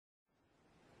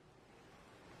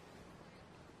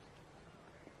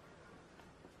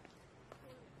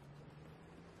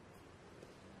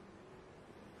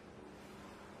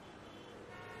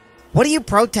What are you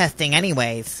protesting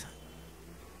anyways?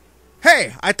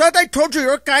 Hey, I thought I told you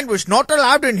your kind was not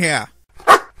allowed in here.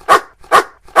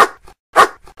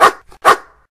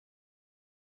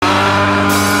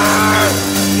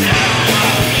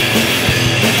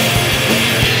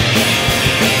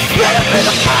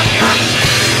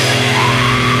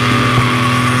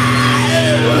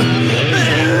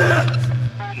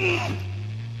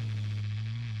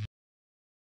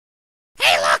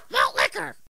 Hey, look, malt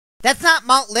liquor. That's not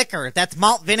malt liquor, that's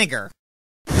malt vinegar.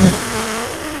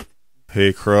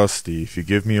 Hey, Krusty, if you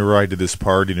give me a ride to this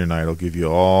party tonight, I'll give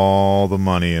you all the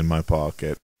money in my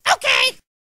pocket. Okay.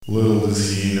 Little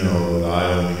does he know that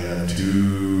I only have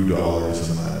 $2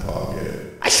 in my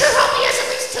pocket. I sure hope he has at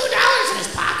least $2 in his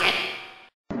pocket.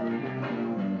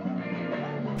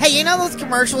 Hey, you know those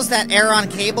commercials that air on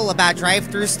cable about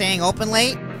drive-thrus staying open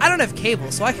late? I don't have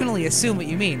cable, so I can only assume what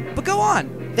you mean. But go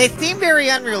on. They seem very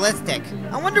unrealistic.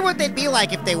 I wonder what they'd be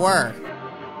like if they were.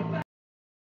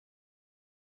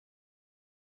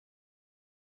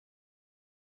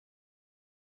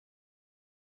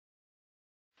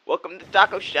 Welcome to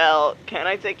Taco Shell. Can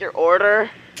I take your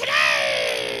order? Can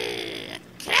I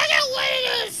get one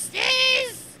of those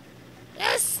things?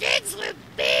 Those things with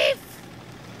beef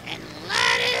and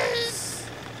lettuce?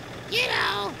 You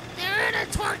know, they're in a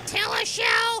tortilla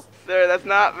shell. Sir, that's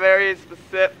not very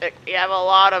specific. We have a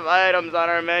lot of items on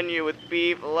our menu with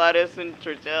beef, lettuce, and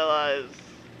tortillas.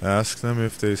 Ask them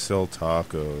if they sell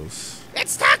tacos.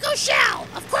 It's Taco Shell.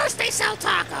 Of course they sell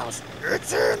tacos.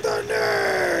 It's in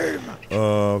the name.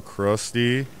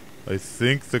 Krusty, I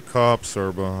think the cops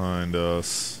are behind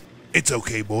us. It's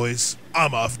okay, boys.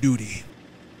 I'm off duty.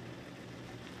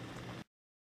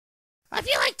 I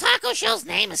feel like Taco Shell's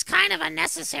name is kind of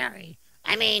unnecessary.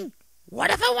 I mean, what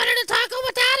if I wanted a taco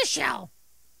without a shell?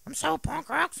 I'm so punk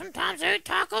rock, sometimes I eat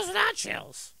tacos without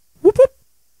shells. Whoop whoop.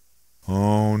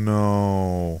 Oh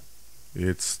no,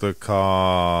 it's the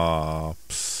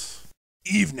cops.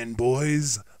 Evening,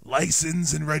 boys.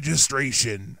 License and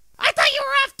registration. I thought you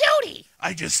were off duty.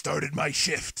 I just started my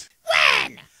shift.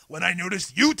 When? When I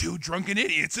noticed you two drunken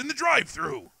idiots in the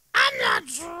drive-thru. I'm not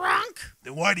drunk.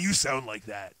 Then why do you sound like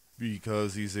that?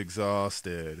 Because he's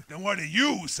exhausted. Then why do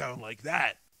you sound like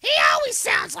that? He always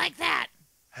sounds like that.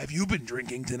 Have you been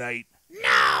drinking tonight?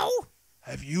 No.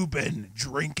 Have you been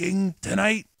drinking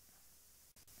tonight?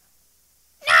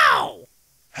 No.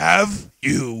 Have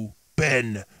you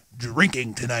been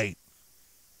drinking tonight?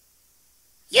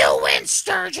 You win,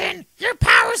 Sturgeon. Your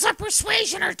powers of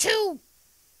persuasion are too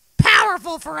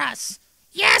powerful for us.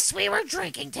 Yes, we were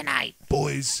drinking tonight.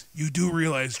 Boys, you do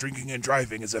realize drinking and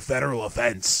driving is a federal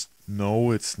offense.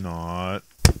 No, it's not.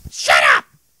 Shut up!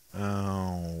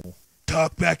 Ow.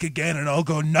 Talk back again and I'll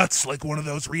go nuts like one of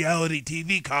those reality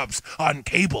TV cops on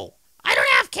cable. I don't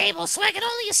have cable, so I can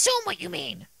only assume what you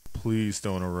mean. Please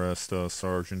don't arrest us,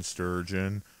 Sergeant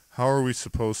Sturgeon. How are we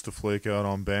supposed to flake out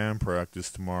on band practice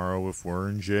tomorrow if we're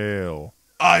in jail?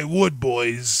 I would,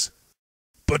 boys.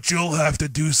 But you'll have to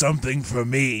do something for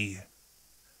me.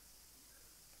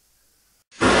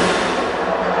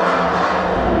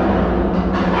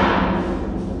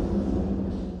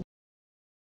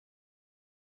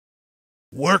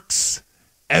 Works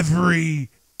every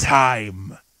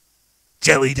time.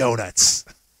 Jelly donuts.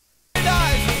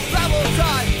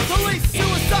 Police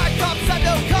suicide, cops have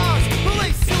no cars.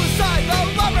 Police suicide,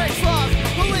 no love race laws.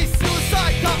 Police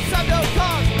suicide, cops have no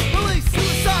cars. Police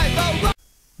suicide, no love.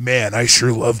 Man, I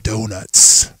sure love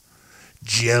donuts.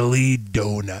 Jelly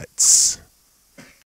donuts.